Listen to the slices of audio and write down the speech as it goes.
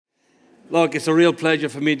Look, it's a real pleasure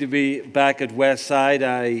for me to be back at Westside.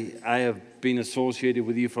 I have been associated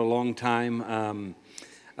with you for a long time.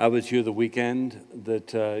 I was here the weekend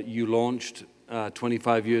that you launched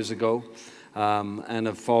 25 years ago, and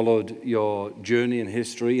have followed your journey and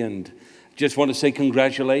history, and just want to say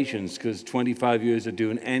congratulations, because 25 years of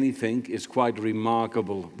doing anything is quite a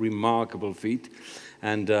remarkable feat.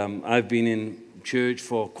 And I've been in church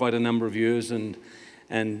for quite a number of years, and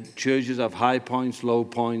churches have high points, low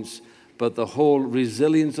points, but the whole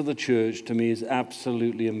resilience of the church to me is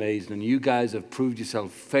absolutely amazing. And you guys have proved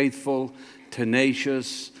yourself faithful,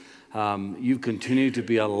 tenacious. You continue to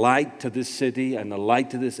be a light to this city and a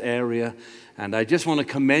light to this area. And I just want to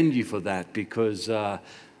commend you for that, because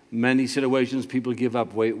many situations people give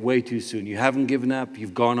up way too soon. You haven't given up.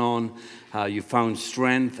 You've gone on. You found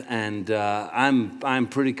strength. And I'm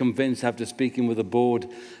pretty convinced, after speaking with the board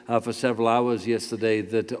for several hours yesterday,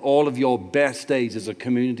 that all of your best days as a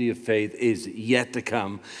community of faith is yet to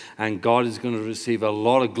come. And God is going to receive a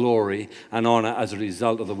lot of glory and honor as a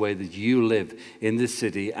result of the way that you live in this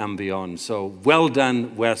city and beyond. So well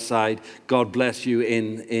done, Westside. God bless you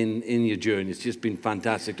in your journey. It's just been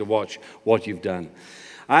fantastic to watch what you've done.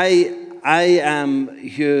 I am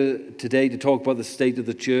here today to talk about the state of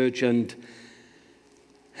the church, and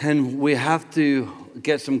we have to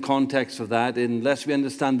get some context for that. Unless we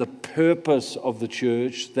understand the purpose of the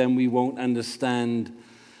church, then we won't understand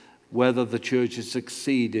whether the church is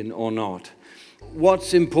succeeding or not.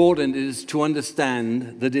 What's important is to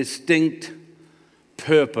understand the distinct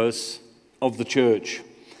purpose of the church.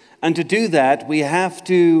 And to do that, we have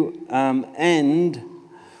to end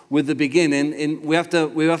with the beginning. We have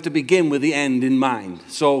to begin with the end in mind.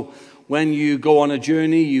 So when you go on a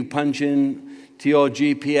journey, you punch in to your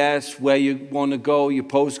GPS where you want to go, your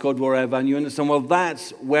postcode, wherever, and you understand, well, that's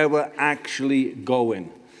where we're actually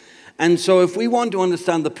going. And so if we want to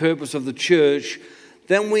understand the purpose of the church,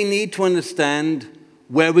 then we need to understand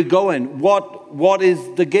where we're going. What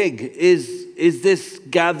is the gig? Is this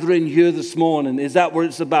gathering here this morning? Is that what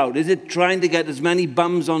it's about? Is it trying to get as many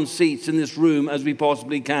bums on seats in this room as we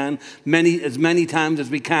possibly can, as many times as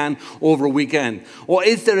we can over a weekend? Or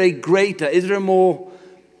is there a more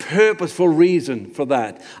purposeful reason for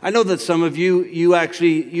that? I know that some of you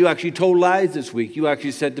actually told lies this week. You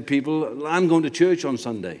actually said to people, I'm going to church on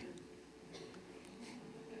Sunday.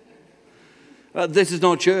 This is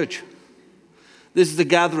not church. This is the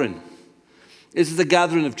gathering. This is the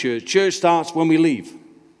gathering of church. Church starts when we leave.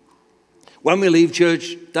 When we leave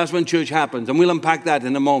church, that's when church happens, and we'll unpack that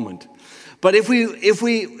in a moment. But if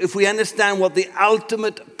we understand what the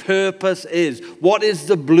ultimate purpose is, what is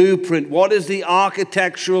the blueprint, what is the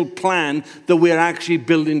architectural plan that we're actually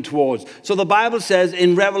building towards? So the Bible says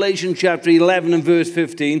in Revelation chapter 11 and verse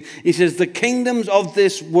 15, it says, the kingdoms of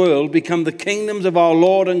this world become the kingdoms of our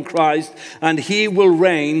Lord and Christ, and he will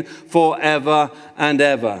reign forever and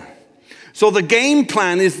ever. So the game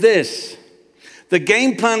plan is this. The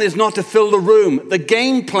game plan is not to fill the room. The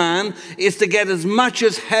game plan is to get as much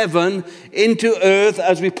as heaven into earth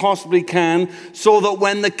as we possibly can, so that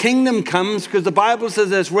when the kingdom comes, because the Bible says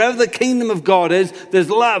this, wherever the kingdom of God is, there's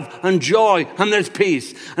love and joy and there's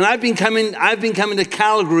peace. And I've been coming to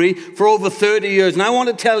Calgary for over 30 years, and I want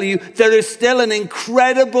to tell you, there is still an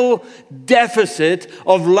incredible deficit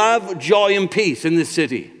of love, joy, and peace in this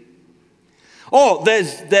city. Oh,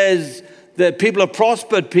 there's the people have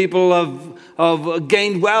prospered, people have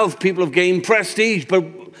gained wealth, people have gained prestige,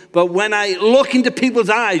 but when I look into people's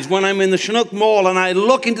eyes, when I'm in the Chinook Mall and I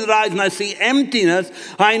look into their eyes and I see emptiness,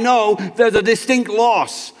 I know there's a distinct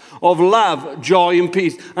loss of love, joy, and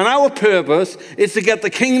peace. And our purpose is to get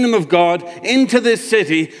the kingdom of God into this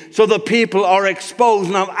city so that people are exposed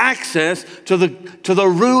and have access to the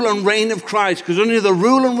rule and reign of Christ, because only the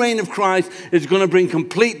rule and reign of Christ is going to bring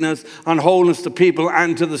completeness and wholeness to people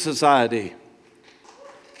and to the society.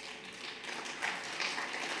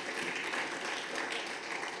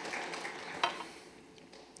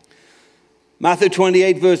 Matthew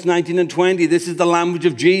 28, verse 19 and 20, this is the language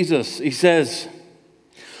of Jesus. He says,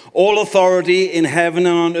 all authority in heaven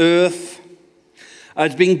and on earth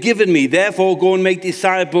has been given me. Therefore, go and make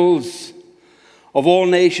disciples of all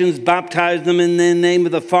nations, baptize them in the name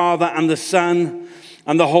of the Father and the Son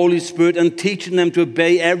and the Holy Spirit, and teaching them to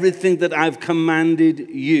obey everything that I've commanded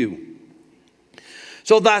you.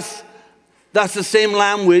 So that's the same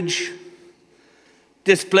language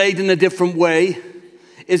displayed in a different way.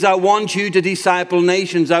 Is I want you to disciple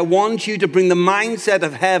nations. I want you to bring the mindset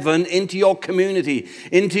of heaven into your community,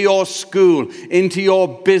 into your school, into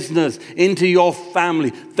your business, into your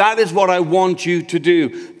family. That is what I want you to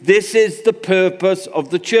do. This is the purpose of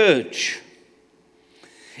the church.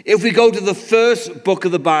 If we go to the first book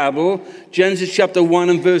of the Bible, Genesis chapter 1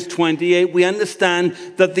 and verse 28, we understand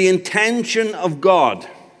that the intention of God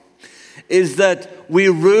is that we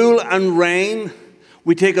rule and reign,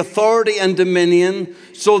 we take authority and dominion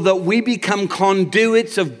so that we become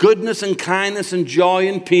conduits of goodness and kindness and joy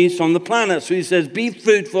and peace on the planet. So he says, be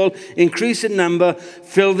fruitful, increase in number,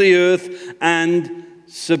 fill the earth and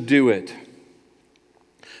subdue it.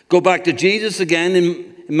 Go back to Jesus again in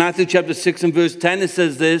Matthew chapter 6 and verse 10. It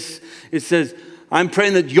says this, it says, I'm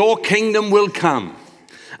praying that your kingdom will come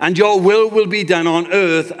and your will be done on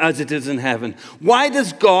earth as it is in heaven. Why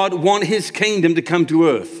does God want his kingdom to come to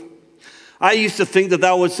earth? I used to think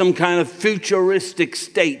that was some kind of futuristic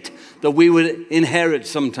state that we would inherit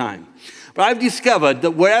sometime. But I've discovered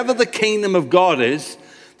that wherever the kingdom of God is,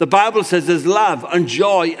 the Bible says there's love and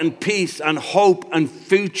joy and peace and hope and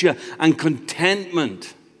future and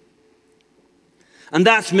contentment. And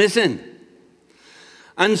that's missing.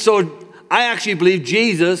 And so I actually believe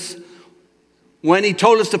Jesus, when he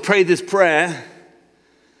told us to pray this prayer,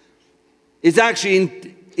 is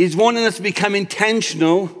wanting us to become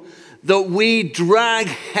intentional that we drag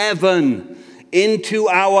heaven into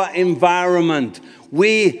our environment.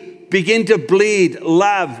 We begin to bleed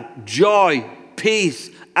love, joy, peace,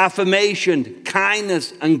 affirmation,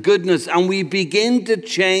 kindness, and goodness. And we begin to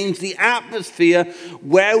change the atmosphere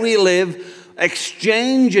where we live,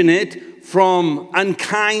 exchanging it from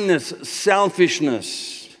unkindness,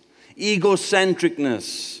 selfishness,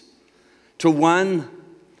 egocentricness to one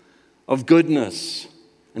of goodness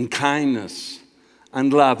and kindness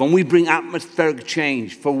and love. And we bring atmospheric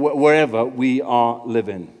change for wherever we are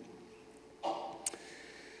living.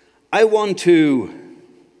 I want to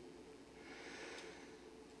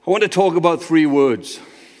talk about 3 words.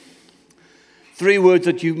 3 words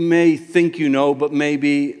that you may think you know, but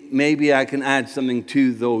maybe I can add something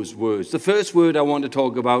to those words. The first word I want to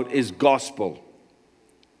talk about is gospel.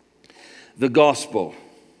 The gospel.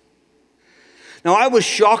 Now, I was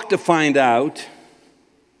shocked to find out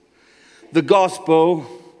the gospel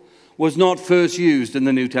was not first used in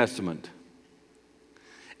the New Testament.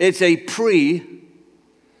 It's a pre-New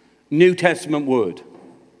Testament word.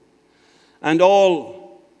 And all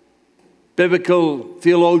biblical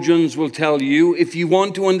theologians will tell you, if you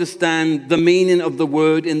want to understand the meaning of the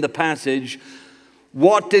word in the passage,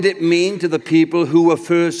 what did it mean to the people who were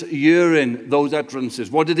first hearing those utterances?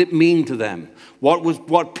 What did it mean to them?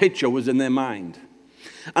 What picture was in their mind?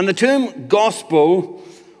 And the term gospel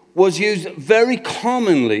was used very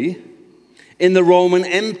commonly in the Roman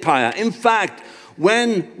Empire. In fact,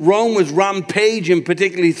 when Rome was rampaging,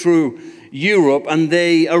 particularly through Europe, and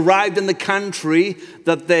they arrived in the country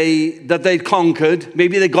that they conquered,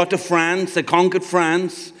 maybe they got to France, they conquered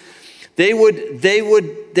France, they would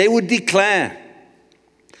declare,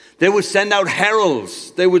 they would send out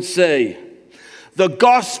heralds, they would say, the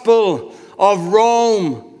gospel of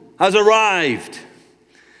Rome has arrived,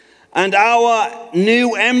 and our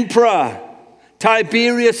new emperor,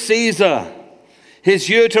 Tiberius Caesar, is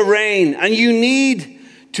here to reign, and you need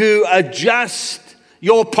to adjust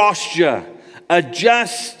your posture,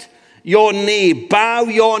 adjust your knee, bow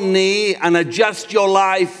your knee and adjust your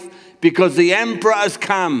life, because the emperor has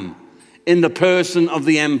come in the person of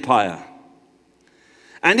the empire.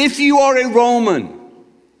 And if you are a Roman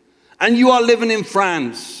and you are living in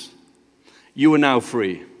France, you are now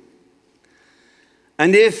free.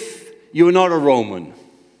 And if you are not a Roman,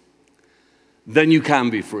 then you can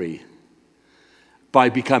be free by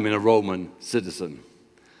becoming a Roman citizen.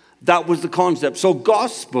 That was the concept. So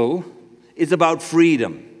gospel is about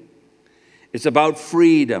freedom. It's about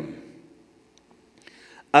freedom.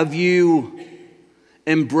 Have you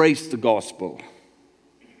embraced the gospel?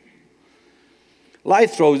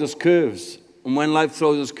 Life throws us curves. And when life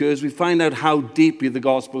throws us curves, we find out how deeply the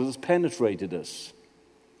gospel has penetrated us.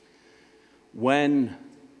 When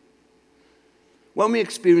we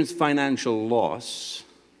experience financial loss,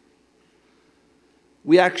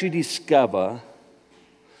 we actually discover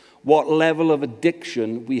what level of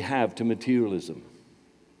addiction we have to materialism.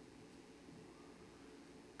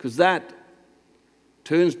 Because that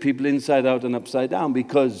turns people inside out and upside down,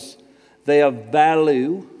 because their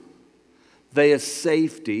value, their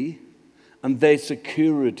safety, and their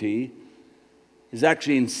security is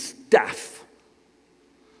actually in stuff,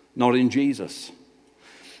 not in Jesus.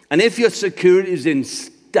 And if your security is in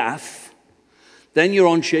stuff, then you're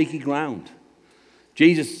on shaky ground.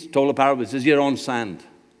 Jesus told a parable, he says, you're on sand,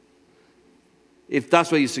 if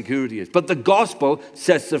that's where your security is. But the gospel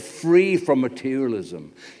sets us free from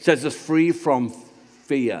materialism, sets us free from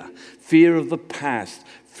fear of the past,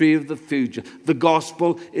 fear of the future. The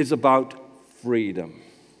gospel is about freedom.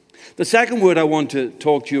 The second word I want to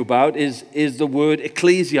talk to you about is the word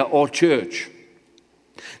ecclesia or church.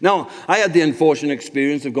 Now, I had the unfortunate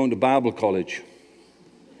experience of going to Bible college.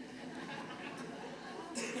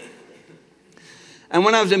 And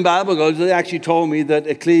when I was in Bible college, they actually told me that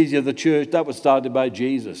ecclesia, the church, that was started by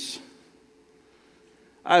Jesus.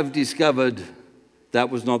 I've discovered that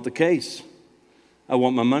was not the case. I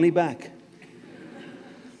want my money back.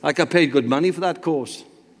 Like I paid good money for that course.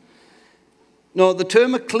 No, the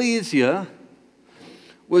term ecclesia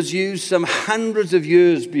was used some hundreds of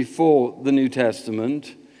years before the New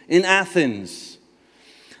Testament in Athens.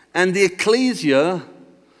 And the ecclesia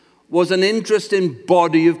was an interesting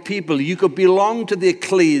body of people. You could belong to the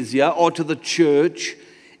ecclesia or to the church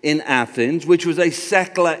in Athens, which was a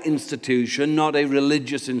secular institution, not a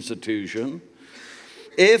religious institution,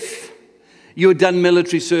 if you had done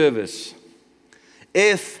military service,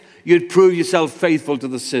 if you'd prove yourself faithful to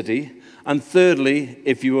the city, and thirdly,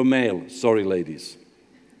 if you were male. Sorry, ladies.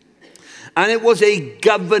 And it was a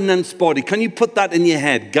governance body. Can you put that in your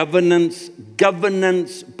head? Governance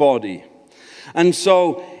body. And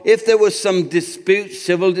so if there was some dispute,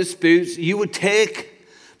 civil disputes, you would take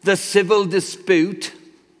the civil dispute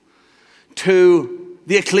to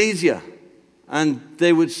the ecclesia. And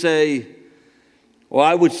they would say, or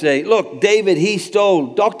I would say, look,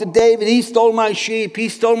 Dr. David, he stole my sheep.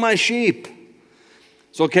 It's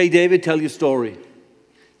okay, David, tell your story.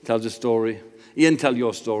 Tells a story. Ian, tell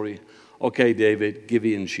your story. Okay, David, give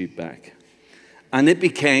Ian's sheep back. And it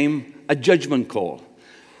became a judgment call.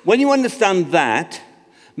 When you understand that,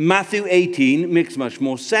 Matthew 18 makes much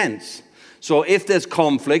more sense. So if there's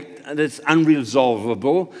conflict and it's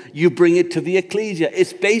unresolvable, you bring it to the ecclesia.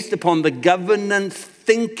 It's based upon the governance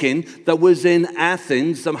thinking that was in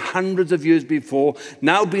Athens some hundreds of years before,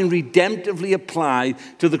 now being redemptively applied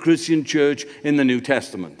to the Christian church in the New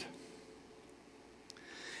Testament.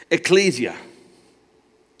 Ecclesia.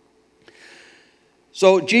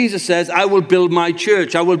 So Jesus says, I will build my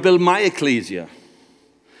church. I will build my ecclesia.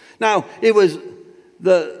 Now, it was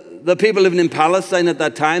the people living in Palestine at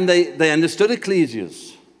that time, they understood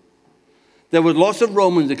ecclesias. There were lots of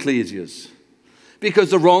Roman ecclesias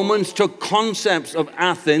because the Romans took concepts of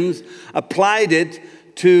Athens, applied it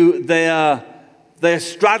to their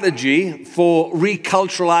strategy for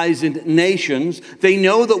reculturalizing nations. They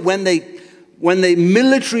know that when they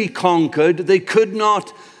military conquered, they could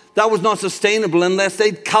not. That was not sustainable unless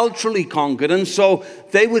they'd culturally conquered. And so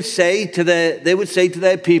they would say to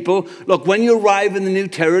their people, look, when you arrive in the new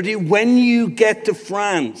territory, when you get to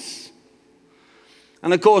France,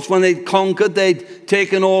 and of course when they'd conquered, they'd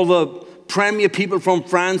taken all the premier people from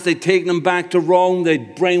France, they'd taken them back to Rome,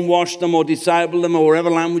 they'd brainwashed them or discipled them or whatever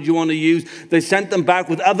language you want to use. They sent them back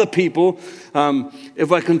with other people.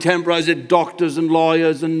 If I contemporize it, doctors and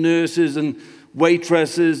lawyers and nurses and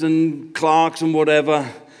waitresses and clerks and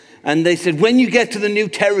whatever. And they said, when you get to the new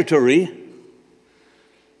territory,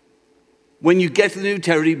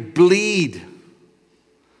 bleed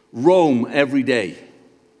Rome every day.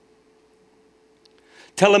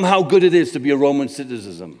 Tell them how good it is to be a Roman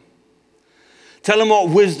citizen. Tell them what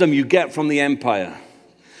wisdom you get from the empire.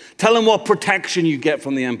 Tell them what protection you get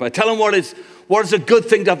from the empire. Tell them what is a good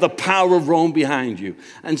thing to have the power of Rome behind you.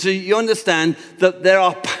 And so you understand that there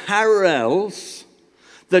are parallels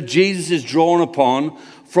that Jesus is drawn upon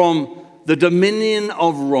from the dominion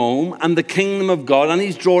of Rome and the kingdom of God, and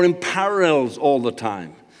he's drawing parallels all the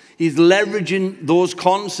time. He's leveraging those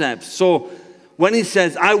concepts. So when he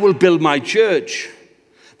says, I will build my church,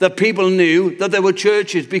 the people knew that there were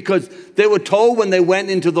churches because they were told when they went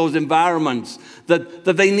into those environments that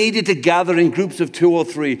they needed to gather in groups of 2 or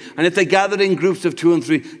 3. And if they gathered in groups of 2 and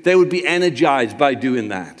 3, they would be energized by doing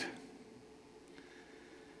that.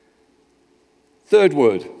 Third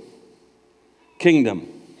word, kingdom.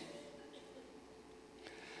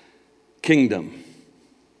 Kingdom.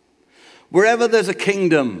 Wherever there's a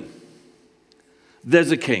kingdom,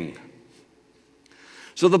 there's a king.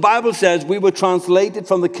 So the Bible says we were translated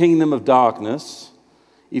from the kingdom of darkness,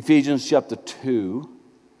 Ephesians chapter 2,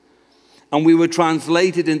 and we were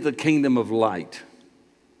translated into the kingdom of light.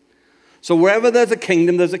 So wherever there's a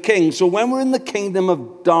kingdom, there's a king. So when we're in the kingdom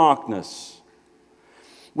of darkness,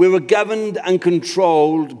 we were governed and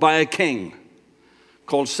controlled by a king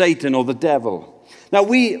called Satan or the devil. Now,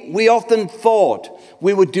 we often thought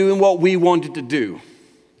we were doing what we wanted to do.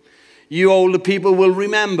 You older people will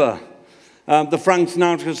remember the Frank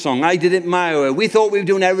Sinatra song, I Did It My Way. We thought we were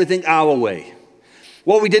doing everything our way.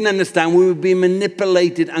 What we didn't understand, we were being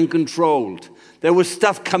manipulated and controlled. There was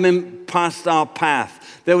stuff coming past our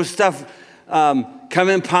path. There was stuff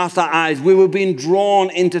coming past our eyes. We were being drawn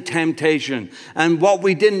into temptation. And what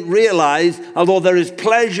we didn't realize, although there is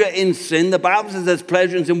pleasure in sin, the Bible says there's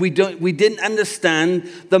pleasure in sin, we didn't understand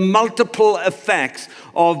the multiple effects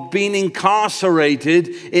of being incarcerated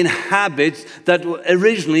in habits that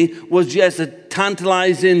originally was just a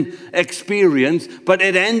tantalizing experience, but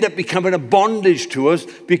it ended up becoming a bondage to us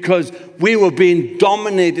because we were being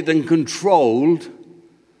dominated and controlled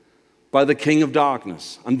by the king of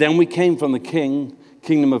darkness. And then we came from the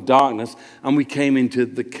kingdom of darkness, and we came into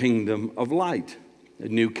the kingdom of light. A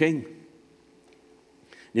new king.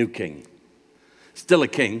 New king. Still a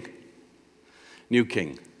king. New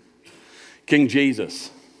king. King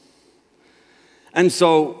Jesus. And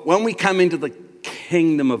so when we come into the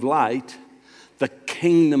kingdom of light, the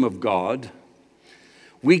kingdom of God,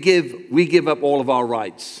 we give up all of our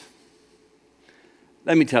rights.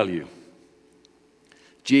 Let me tell you,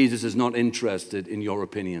 Jesus is not interested in your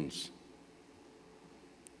opinions.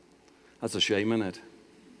 That's a shame, isn't it?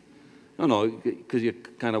 No, because you're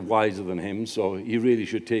kind of wiser than him, so he really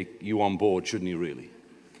should take you on board, shouldn't he, really?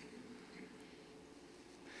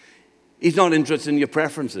 He's not interested in your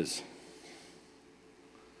preferences.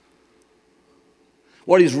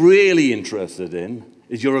 What he's really interested in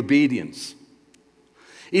is your obedience.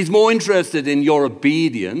 He's more interested in your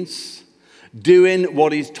obedience, doing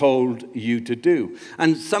what he's told you to do.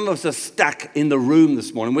 And some of us are stuck in the room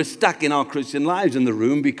this morning. We're stuck in our Christian lives in the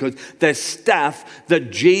room because there's stuff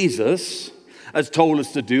that Jesus has told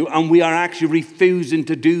us to do, and we are actually refusing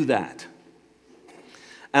to do that.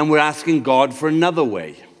 And we're asking God for another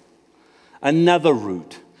way, another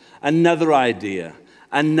route, another idea,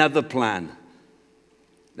 another plan.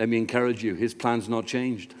 Let me encourage you, his plan's not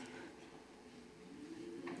changed.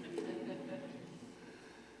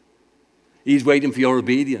 He's waiting for your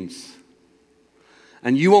obedience.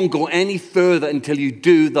 And you won't go any further until you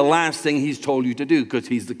do the last thing he's told you to do, because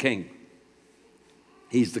he's the king.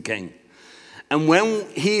 He's the king. And when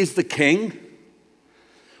he is the king,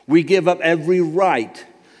 we give up every right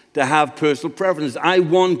to have personal preferences. I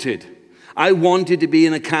wanted to be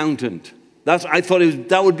an accountant. I thought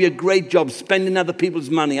that would be a great job, spending other people's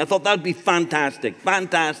money. I thought that would be fantastic. And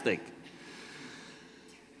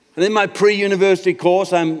in my pre-university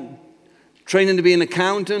course, I'm training to be an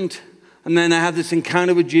accountant, and then I have this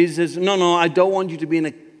encounter with Jesus. He says, no, I don't want you to be an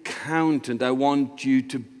accountant. I want you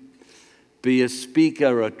to be a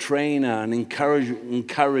speaker, a trainer, an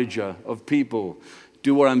encourager of people.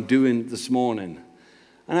 Do what I'm doing this morning.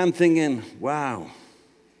 And I'm thinking, wow,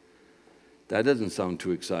 that doesn't sound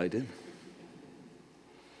too exciting.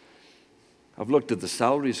 I've looked at the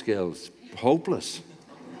salary scales, hopeless.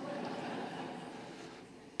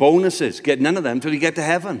 Bonuses, get none of them until you get to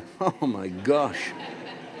heaven. Oh my gosh.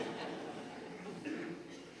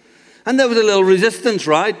 And there was a little resistance,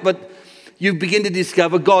 right? But you begin to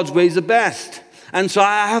discover God's ways are best. And so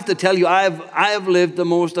I have to tell you, I have lived the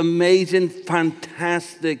most amazing,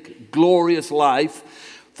 fantastic, glorious life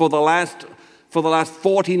for the last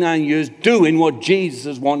 49 years doing what Jesus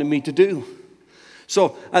has wanted me to do.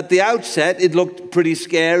 So at the outset, it looked pretty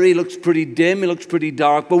scary, it looks pretty dim, it looks pretty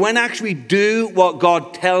dark. But when actually do what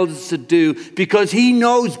God tells us to do, because he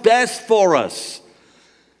knows best for us,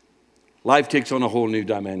 life takes on a whole new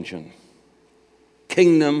dimension.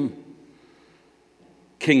 Kingdom.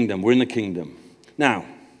 We're in the kingdom. Now,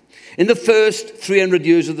 in the first 300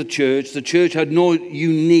 years of the church had no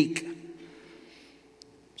unique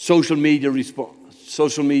social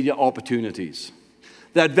media opportunities.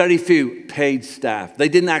 They had very few paid staff. They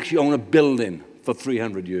didn't actually own a building for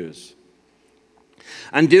 300 years.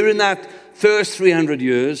 And during that first 300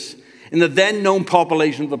 years, in the then known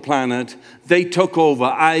population of the planet, they took over.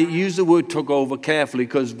 I use the word took over carefully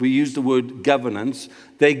because we use the word governance.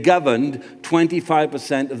 They governed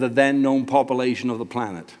 25% of the then known population of the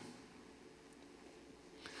planet.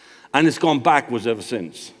 And it's gone backwards ever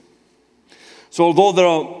since. So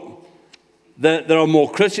although there are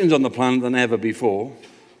more Christians on the planet than ever before,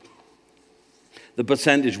 the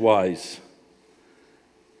percentage-wise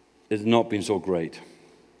has not been so great.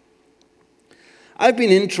 I've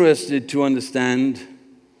been interested to understand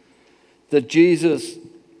that Jesus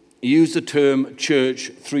used the term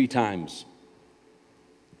church 3 times.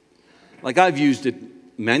 Like I've used it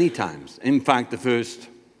many times. In fact, the first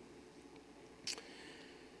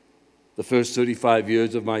 35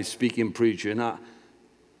 years of my speaking, preaching, I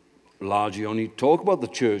largely only talk about the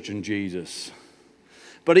church and Jesus.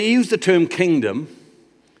 But he used the term kingdom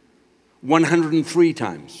 103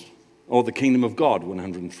 times, or the kingdom of God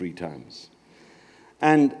 103 times.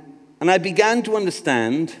 And I began to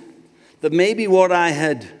understand that maybe what I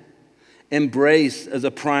had embraced as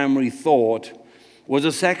a primary thought was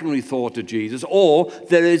a secondary thought to Jesus, or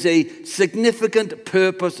there is a significant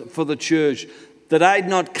purpose for the church that I'd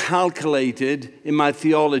not calculated in my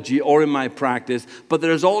theology or in my practice, but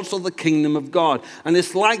there is also the kingdom of God. And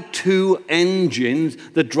it's like two engines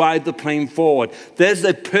that drive the plane forward. There's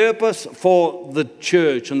a purpose for the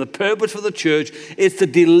church, and the purpose for the church is to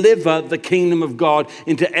deliver the kingdom of God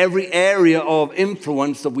into every area of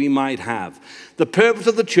influence that we might have. The purpose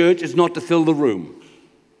of the church is not to fill the room.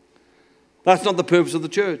 That's not the purpose of the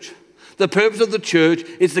church. The purpose of the church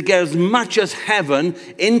is to get as much as heaven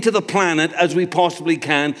into the planet as we possibly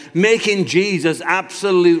can, making Jesus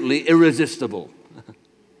absolutely irresistible.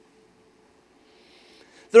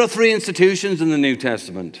 There are three institutions in the New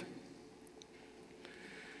Testament.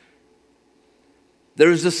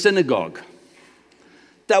 There is the synagogue.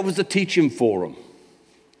 That was the teaching forum.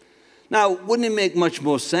 Now, wouldn't it make much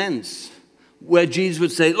more sense where Jesus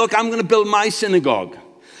would say, look, I'm going to build my synagogue.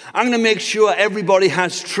 I'm going to make sure everybody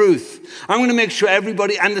has truth. I'm going to make sure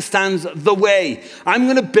everybody understands the way. I'm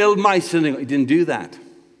going to build my synagogue. He didn't do that.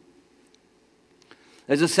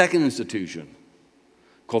 There's a second institution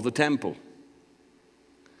called the temple.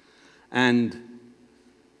 And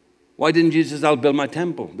why didn't Jesus say, I'll build my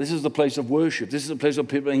temple? This is the place of worship. This is a place where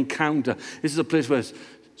people encounter. This is a place where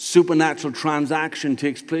supernatural transaction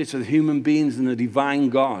takes place with human beings and the divine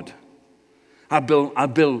God. I'll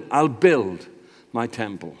build my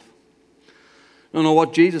temple. No,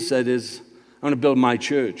 what Jesus said is, I'm going to build my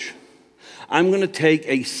church. I'm going to take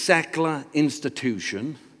a secular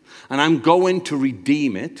institution and I'm going to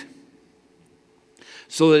redeem it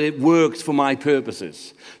so that it works for my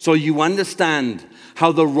purposes. So you understand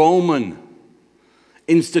how the Roman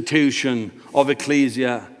institution of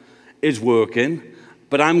ecclesia is working,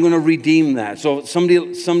 but I'm going to redeem that. So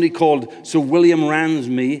somebody called Sir William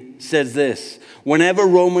Ransby says this: whenever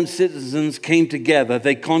Roman citizens came together,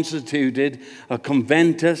 they constituted a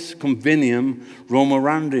conventus convenium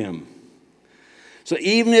Romarandium. So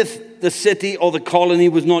even if the city or the colony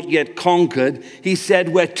was not yet conquered, he said,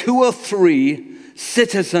 where two or three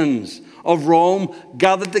citizens of Rome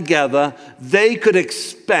gathered together, they could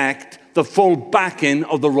expect the full backing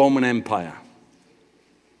of the Roman Empire.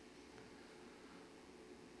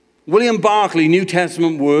 William Barclay, New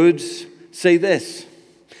Testament words, say this: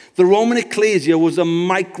 the Roman ecclesia was a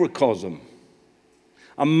microcosm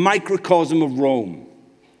of Rome.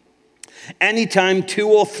 Anytime two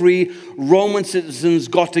or three Roman citizens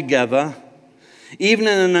got together, even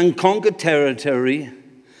in an unconquered territory,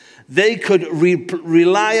 they could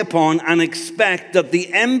rely upon and expect that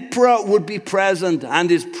the emperor would be present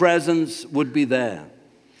and his presence would be there.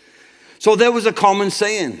 So there was a common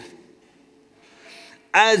saying.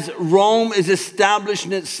 As Rome is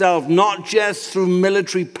establishing itself, not just through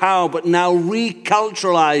military power, but now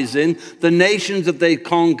reculturalizing the nations that they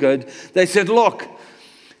conquered, they said, look,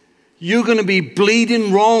 you're going to be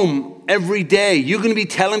bleeding Rome every day. You're going to be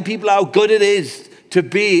telling people how good it is to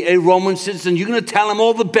be a Roman citizen. You're going to tell them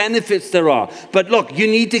all the benefits there are. But look, you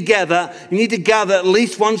need to gather at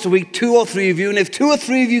least once a week, two or three of you. And if two or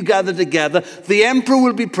three of you gather together, the emperor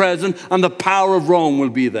will be present and the power of Rome will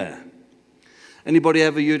be there. Anybody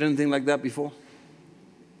ever heard anything like that before?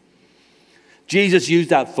 Jesus used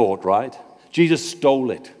that thought, right? Jesus stole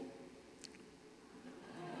it.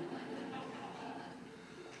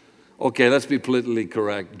 Okay, let's be politically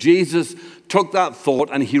correct. Jesus took that thought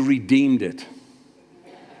and he redeemed it.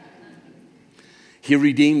 He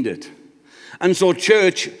redeemed it. And so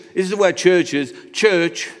church, this is where church is.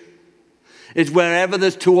 Church is wherever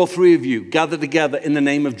there's two or three of you gathered together in the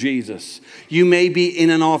name of Jesus. You may be in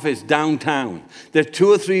an office downtown. There's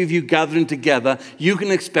two or three of you gathering together. You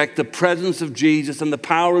can expect the presence of Jesus and the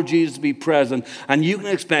power of Jesus to be present. And you can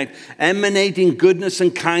expect emanating goodness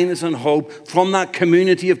and kindness and hope from that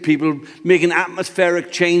community of people, making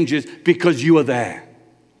atmospheric changes because you are there.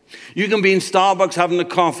 You can be in Starbucks having a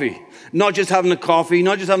coffee. Not just having a coffee,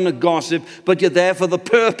 not just having a gossip, but you're there for the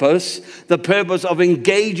purpose of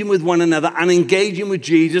engaging with one another and engaging with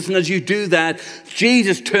Jesus. And as you do that,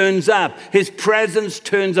 Jesus turns up. His presence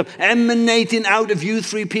turns up. Emanating out of you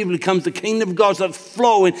three people becomes the kingdom of God that's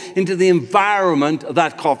flowing into the environment of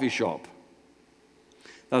that coffee shop.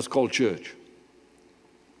 That's called church.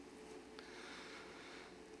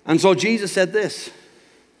 And so Jesus said this.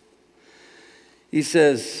 He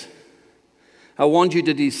says, I want you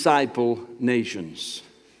to disciple nations.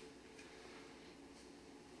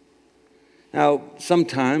 Now,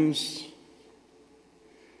 sometimes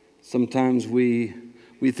we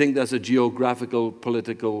think that's a geographical,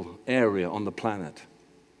 political area on the planet.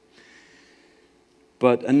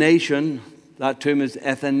 But a nation, that term is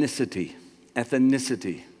ethnicity.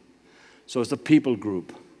 Ethnicity. So it's a people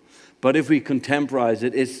group. But if we contemporize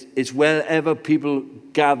it, it's wherever people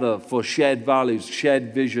gather for shared values,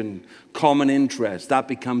 shared vision, common interest. That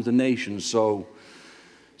becomes a nation. So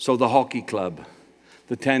the hockey club,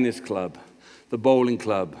 the tennis club, the bowling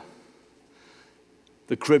club,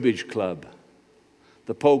 the cribbage club,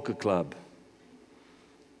 the poker club,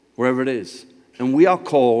 wherever it is. And we are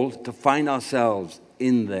called to find ourselves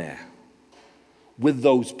in there with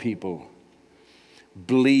those people,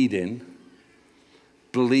 bleeding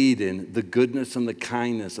the goodness and the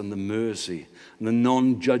kindness and the mercy and the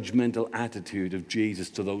non-judgmental attitude of Jesus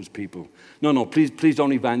to those people. No, please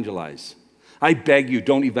don't evangelize. I beg you,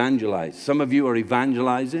 don't evangelize. Some of you are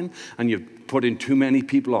evangelizing and you've put in too many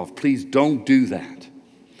people off. Please don't do that.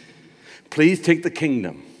 Please take the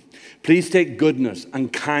kingdom. Please take goodness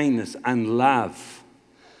and kindness and love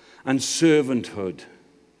and servanthood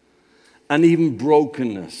and even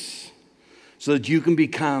brokenness, so that you can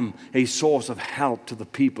become a source of help to the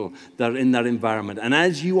people that are in that environment. And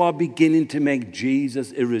as you are beginning to make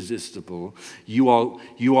Jesus irresistible, you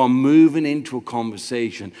are moving into a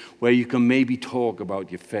conversation where you can maybe talk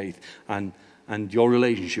about your faith and your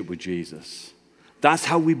relationship with Jesus. That's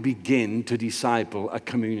how we begin to disciple a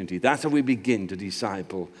community. That's how we begin to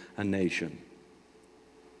disciple a nation.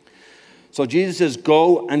 So Jesus says,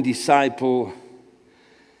 go and disciple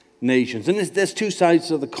nations. And there's two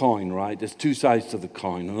sides of the coin, right? There's two sides to the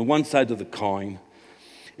coin. On the one side of the coin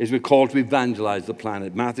is we're called to evangelize the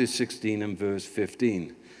planet. Matthew 16 and verse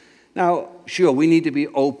 15. Now, sure, we need to be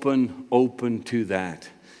open to that.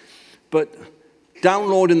 But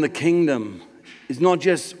downloading the kingdom is not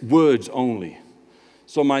just words only.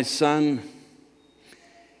 So my son,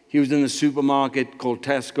 he was in the supermarket called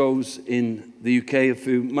Tesco's in the UK a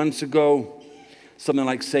few months ago. Something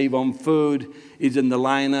like Save on Food. He's in the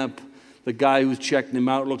lineup. The guy who's checking him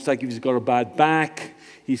out looks like if he's got a bad back.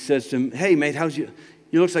 He says to him, hey, mate, how's you?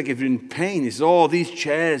 He looks like if you're in pain. He says, oh, these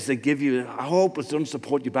chairs they give you, I hope it doesn't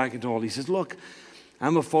support your back at all. He says, look,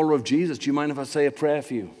 I'm a follower of Jesus. Do you mind if I say a prayer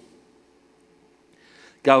for you?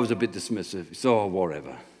 Guy was a bit dismissive. He said, oh,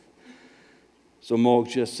 whatever. So Morg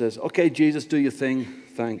just says, okay, Jesus, do your thing.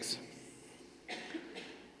 Thanks.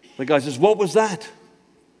 The guy says, what was that?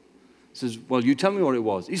 He says, well, you tell me what it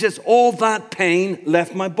was. He says, all that pain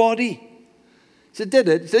left my body. He said, did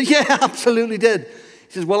it? He said, yeah, absolutely did.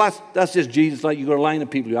 He says, well, that's just Jesus. Like, you've got a line of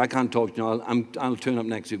people here. I can't talk to you. I'll turn up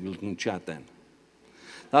next week. We can chat then.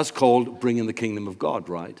 That's called bringing the kingdom of God,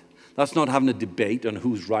 right? That's not having a debate on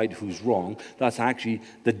who's right, who's wrong. That's actually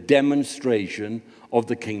the demonstration of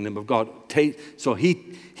the kingdom of God. So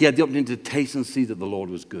he had the opportunity to taste and see that the Lord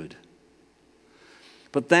was good.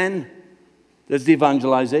 But then there's the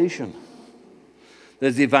evangelization.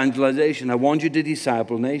 There's the evangelization. I want you to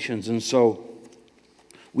disciple nations. And so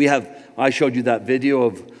I showed you that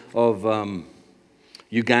video of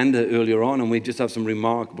Uganda earlier on, and we just have some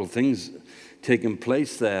remarkable things taking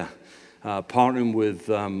place there, partnering with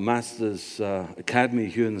Masters Academy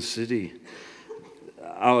here in the city.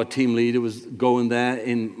 Our team leader was going there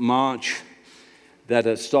in March. They had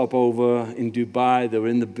a stopover in Dubai. They were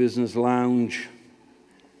in the business lounge.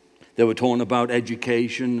 They were talking about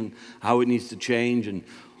education and how it needs to change and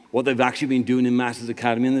what they've actually been doing in Masters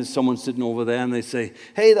Academy. And there's someone sitting over there and they say,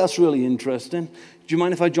 hey, that's really interesting. Do you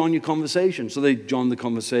mind if I join your conversation? So they joined the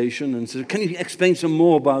conversation and said, can you explain some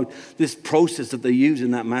more about this process that they use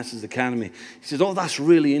in that Masters Academy? He says, oh, that's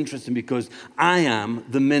really interesting because I am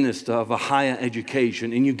the minister of a higher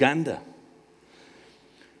education in Uganda.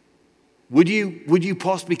 Would you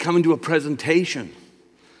possibly come and do a presentation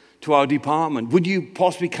to our department? Would you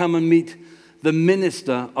possibly come and meet the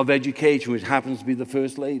Minister of Education, which happens to be the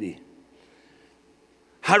First Lady?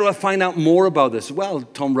 How do I find out more about this? Well,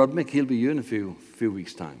 Tom Rudnick, he'll be here in a few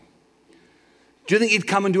weeks' time. Do you think he'd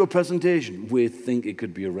come and do a presentation? We think it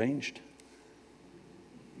could be arranged.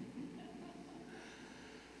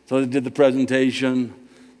 So they did the presentation,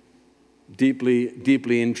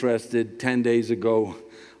 deeply interested. 10 days ago,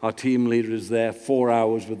 our team leader is there, 4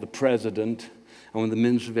 hours with the president and with the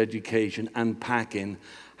Minister of Education, unpacking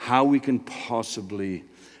how we can possibly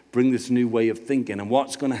bring this new way of thinking. And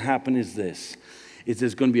what's going to happen is this.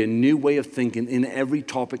 There's going to be a new way of thinking in every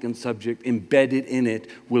topic and subject. Embedded in it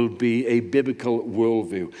will be a biblical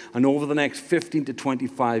worldview. And over the next 15 to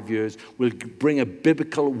 25 years, we'll bring a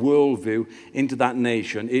biblical worldview into that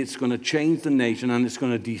nation. It's going to change the nation and it's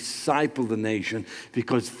going to disciple the nation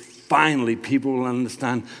because finally people will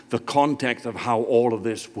understand the context of how all of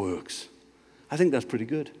this works. I think that's pretty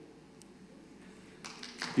good.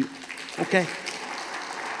 Okay.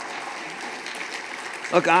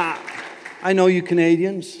 Look, I know you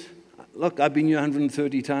Canadians. Look, I've been here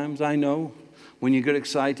 130 times. I know when you get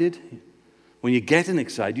excited, When you're getting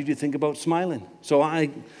excited, you think about smiling. So I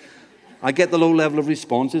get the low level of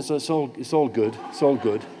responses, so it's all good. It's all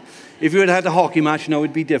good. If you had had a hockey match, no,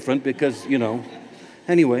 it'd be different because,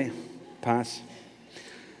 Anyway, pass.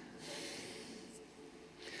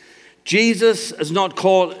 Jesus has not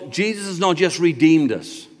just redeemed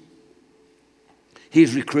us.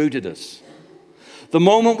 He's recruited us. The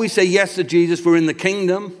moment we say yes to Jesus, we're in the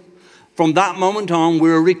kingdom. From that moment on,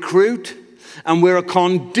 we're a recruit and we're a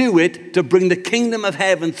conduit to bring the kingdom of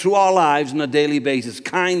heaven through our lives on a daily basis.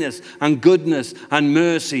 Kindness and goodness and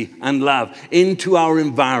mercy and love into our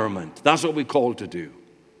environment. That's what we're called to do.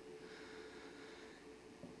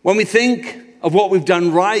 When we think of what we've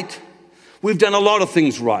done right, we've done a lot of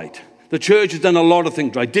things right. The church has done a lot of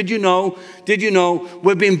things right. Did you know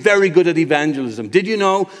we've been very good at evangelism? Did you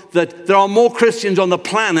know that there are more Christians on the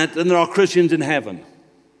planet than there are Christians in heaven?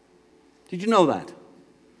 Did you know that?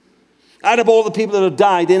 Out of all the people that have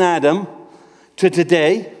died in Adam to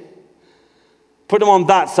today, put them on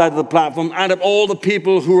that side of the platform, out of all the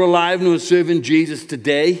people who are alive and who are serving Jesus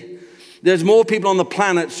today, there's more people on the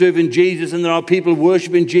planet serving Jesus than there are people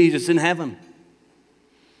worshiping Jesus in heaven.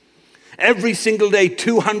 Every single day,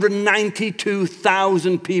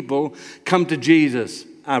 292,000 people come to Jesus,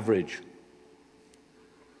 average.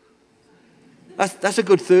 That's a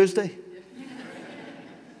good Thursday.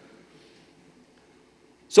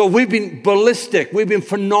 So we've been ballistic. We've been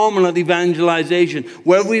phenomenal at evangelization.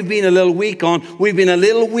 Where we've been a little weak on, we've been a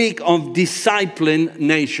little weak on discipling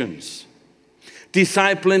nations.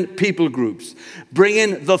 Discipling people groups,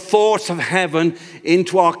 bringing the thoughts of heaven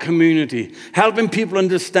into our community, helping people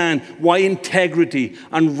understand why integrity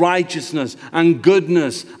and righteousness and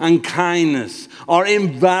goodness and kindness are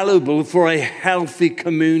invaluable for a healthy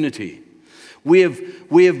community. We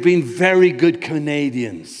have been very good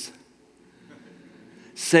Canadians.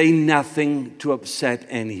 Say nothing to upset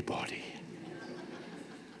anybody.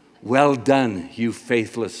 Well done, you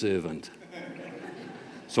faithless servant.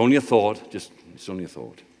 It's only a thought, it's only a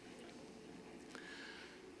thought.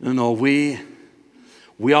 No, we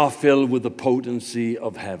are filled with the potency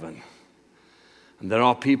of heaven. And there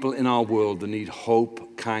are people in our world that need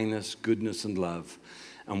hope, kindness, goodness, and love.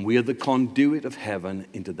 And we are the conduit of heaven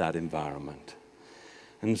into that environment.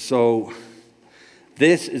 And so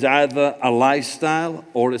this is either a lifestyle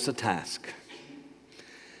or it's a task.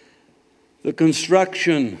 The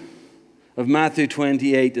construction of Matthew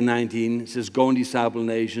 28-19, it says, go and disciple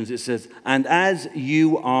nations. It says, and as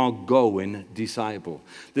you are going, disciple.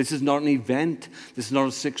 This is not an event. This is not a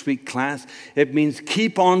 6-week class. It means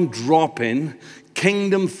keep on dropping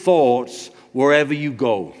kingdom thoughts wherever you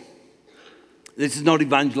go. This is not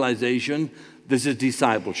evangelization. This is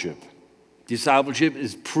discipleship. Discipleship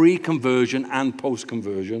is pre-conversion and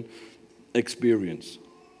post-conversion experience.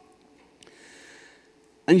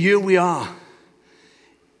 And here we are.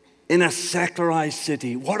 In a secularized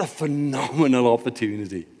city. What a phenomenal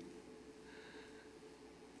opportunity.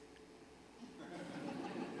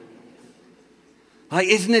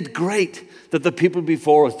 Isn't it great that the people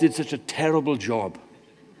before us did such a terrible job?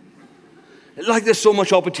 There's so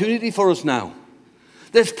much opportunity for us now.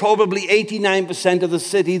 There's probably 89% of the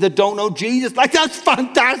city that don't know Jesus. That's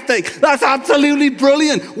fantastic. That's absolutely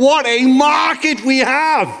brilliant. What a market we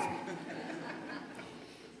have.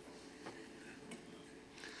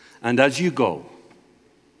 And as you go,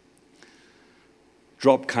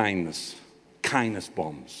 drop kindness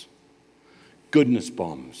bombs, goodness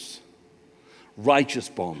bombs, righteous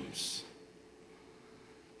bombs,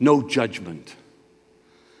 no judgment.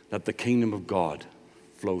 Let the kingdom of God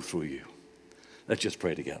flow through you. Let's just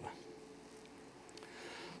pray together.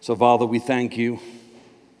 So, Father, we thank you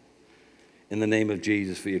in the name of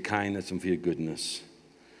Jesus for your kindness and for your goodness.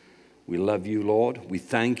 We love you, Lord. We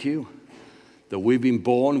thank you that we've been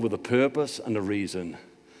born with a purpose and a reason.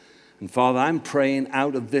 And Father, I'm praying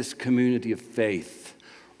out of this community of faith,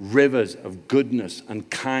 rivers of goodness and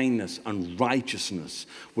kindness and righteousness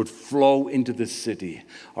would flow into this city,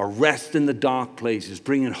 arrest in the dark places,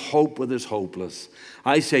 bringing hope where there's hopeless.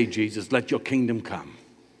 I say, Jesus, let your kingdom come.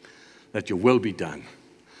 Let your will be done.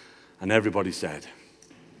 And everybody said,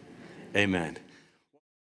 amen.